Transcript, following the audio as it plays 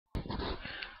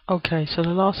Okay, so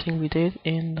the last thing we did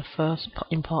in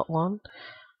part one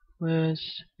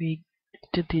was we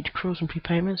did the accruals and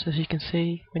prepayments. As you can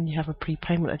see, when you have a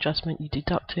prepayment adjustment, you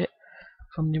deduct it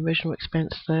from the original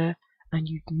expense there, and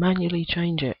you manually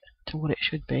change it to what it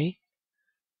should be.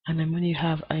 And then when you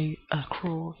have a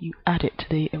accrual, you add it to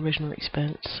the original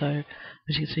expense. So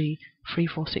as you can see,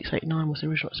 34689 was the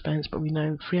original expense, but we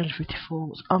know 354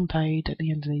 was unpaid at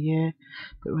the end of the year,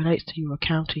 but it relates to your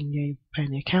accounting you're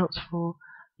paying the accounts for.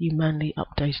 You manually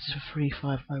update it to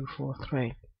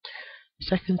 35043.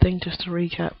 Second thing, just to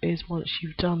recap, is once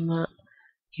you've done that,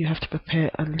 you have to prepare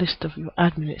a list of your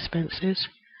admin expenses,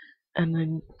 and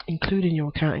then including your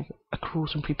accounting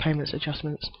accruals and prepayments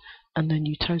adjustments, and then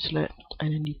you total it,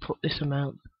 and then you put this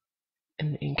amount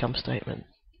in the income statement.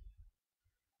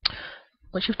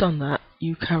 Once you've done that,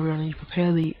 you carry on and you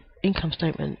prepare the income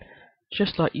statement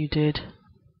just like you did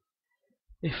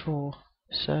before.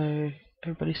 So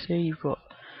everybody see, you've got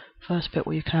first bit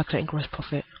where you're calculating gross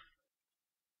profit,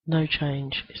 no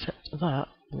change except for that.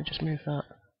 Let me just move that.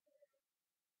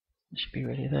 It should be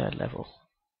really there level.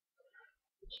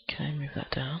 Okay, move that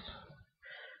down.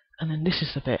 And then this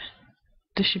is the bit.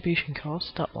 Distribution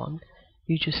cost, that one,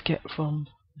 you just get from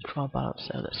the trial balance.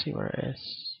 So let's see where it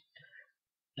is.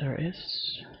 There it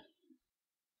is.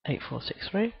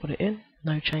 8463, put it in,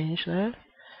 no change there.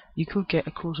 You could get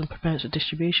accruals and prepayments of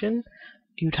distribution.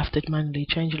 You'd have to manually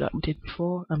change it like we did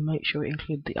before and make sure it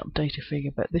included the updated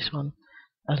figure, but this one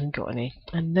hasn't got any.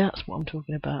 And that's what I'm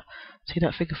talking about. See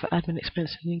that figure for admin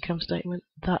expenses in the income statement?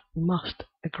 That must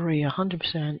agree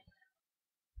 100%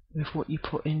 with what you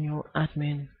put in your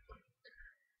admin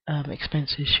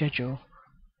expenses schedule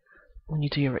when you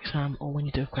do your exam or when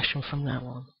you do a question from now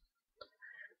on.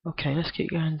 Okay, let's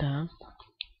keep going down.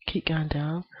 Keep going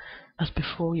down. As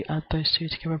before, you add those two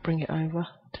together, bring it over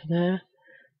to there.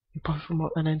 Your profit from,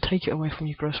 and then take it away from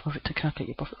your gross profit to calculate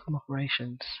your profit from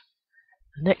operations.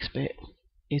 The next bit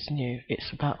is new. It's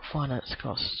about finance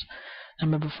costs. And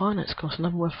remember, finance costs,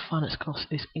 another word for finance costs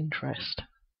is interest.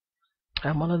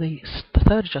 And one of the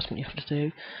third adjustment you have to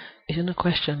do is in the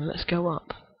question. Let's go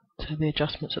up to the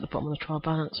adjustments at the bottom of the trial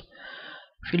balance.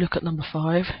 If you look at number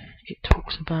 5, it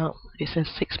talks about, it says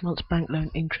 6 months bank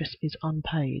loan interest is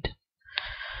unpaid.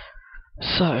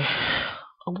 So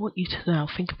I want you to now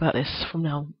think about this from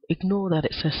now. Ignore that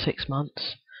it says 6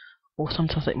 months, or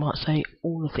sometimes it might say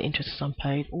all of the interest is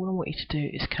unpaid. All I want you to do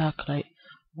is calculate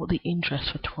what the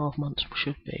interest for 12 months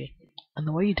should be. And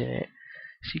the way you do it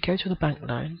is you go to the bank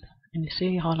loan, and you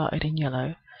see highlighted in yellow,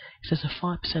 it says a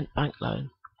 5% bank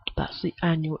loan. That's the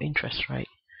annual interest rate.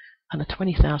 And the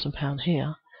 £20,000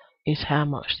 here is how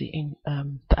much the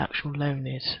actual loan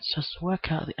is. So to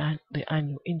work out the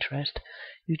annual interest,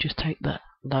 you just take that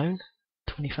loan,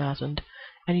 20,000,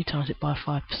 and you times it by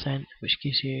 5%, which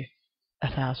gives you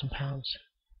 £1,000.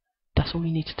 That's all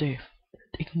you need to do.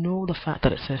 Ignore the fact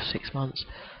that it says 6 months.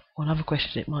 On other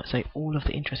questions, it might say all of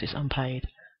the interest is unpaid.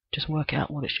 Just work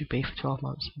out what it should be for 12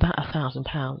 months. That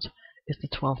 £1,000 is the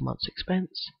 12 months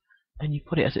expense, and you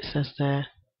put it as it says there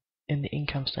in the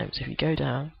income statement. So if you go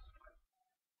down,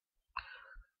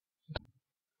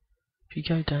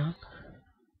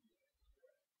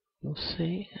 you'll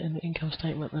see in the income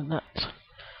statement that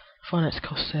finance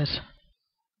cost says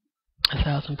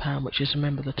 £1,000, which is,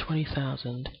 remember, the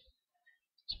 20,000.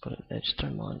 Let's put it there just to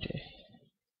remind you.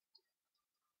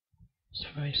 It's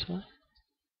very slow.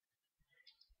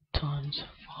 Times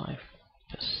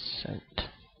 5%.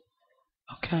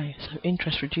 Okay, so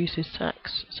interest reduces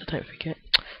tax. So don't forget.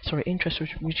 Sorry, interest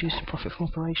reduces profit from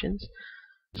operations.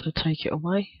 So take it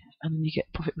away, and then you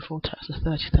get profit before tax of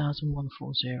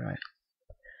 30,140.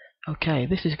 Okay,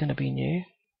 this is going to be new.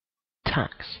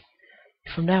 Tax.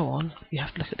 From now on, you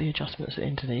have to look at the adjustments at the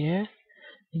end of the year.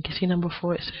 You can see number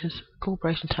 4, it says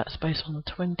corporation tax based on the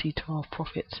 2012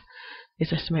 profits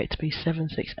is estimated to be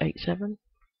 7687.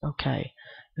 Okay,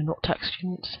 you're not tax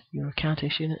students, you're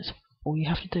accounting students. All you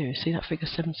have to do is see that figure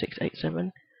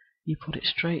 7687, you put it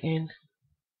straight in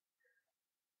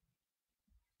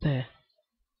there.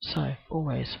 So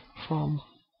always from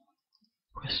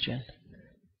question.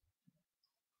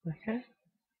 Okay,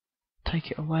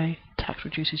 take it away, tax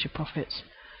reduces your profits,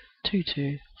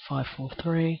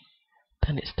 22543,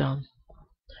 then it's done.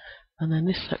 And then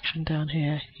this section down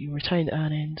here, your retained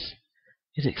earnings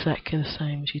is exactly the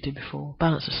same as you did before.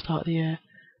 Balance at the start of the year,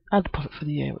 add the profit for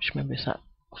the year, which remember is that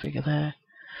figure there,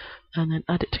 and then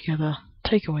add it together,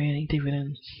 take away any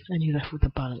dividends, and you're left with the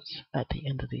balance at the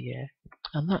end of the year.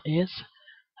 And that is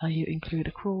how you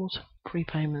include accruals,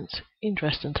 prepayments,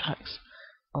 interest and tax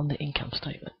on the income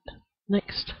statement.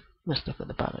 Next, let's look at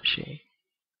the balance sheet.